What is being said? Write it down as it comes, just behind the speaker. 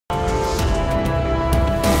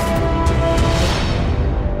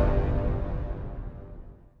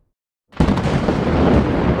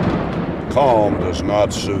calm does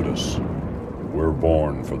not suit us. We're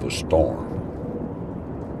born for the storm.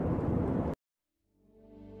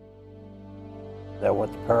 I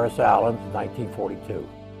went to Parris Island in 1942. It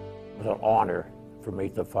was an honor for me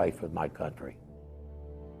to fight for my country.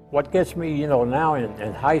 What gets me, now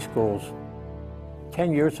in high schools,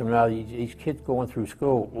 10 years from now, these kids going through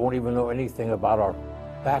school won't even know anything about our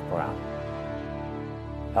background.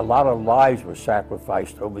 A lot of lives were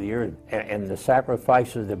sacrificed over the years, and the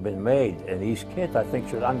sacrifices have been made, and these kids, I think,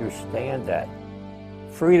 should understand that.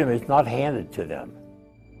 Freedom is not handed to them.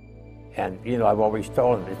 And, I've always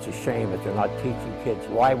told them it's a shame that they're not teaching kids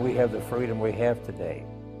why we have the freedom we have today.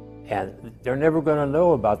 And they're never going to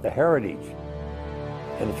know about the heritage,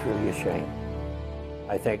 and it's really a shame.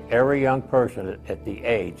 I think every young person at the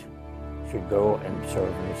age should go and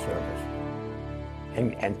serve in the service.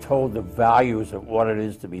 And told the values of what it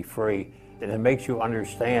is to be free. And it makes you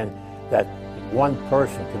understand that one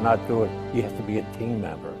person cannot do it. You have to be a team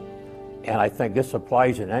member. And I think this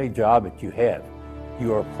applies in any job that you have.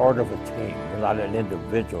 You are part of a team. You're not an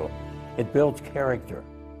individual. It builds character.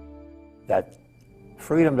 That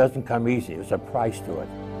freedom doesn't come easy. There's a price to it.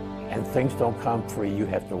 And things don't come free. You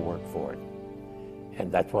have to work for it. And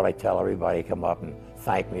that's what I tell everybody come up and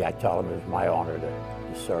thank me. I tell them it's my honor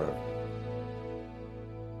to serve.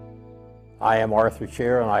 I am Arthur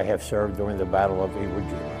Shearer, and I have served during the Battle of Iwo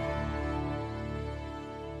Jima.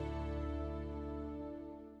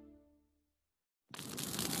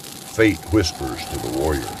 Fate whispers to the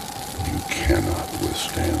warrior, you cannot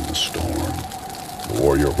withstand the storm. The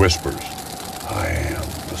warrior whispers, I am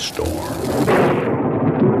the storm.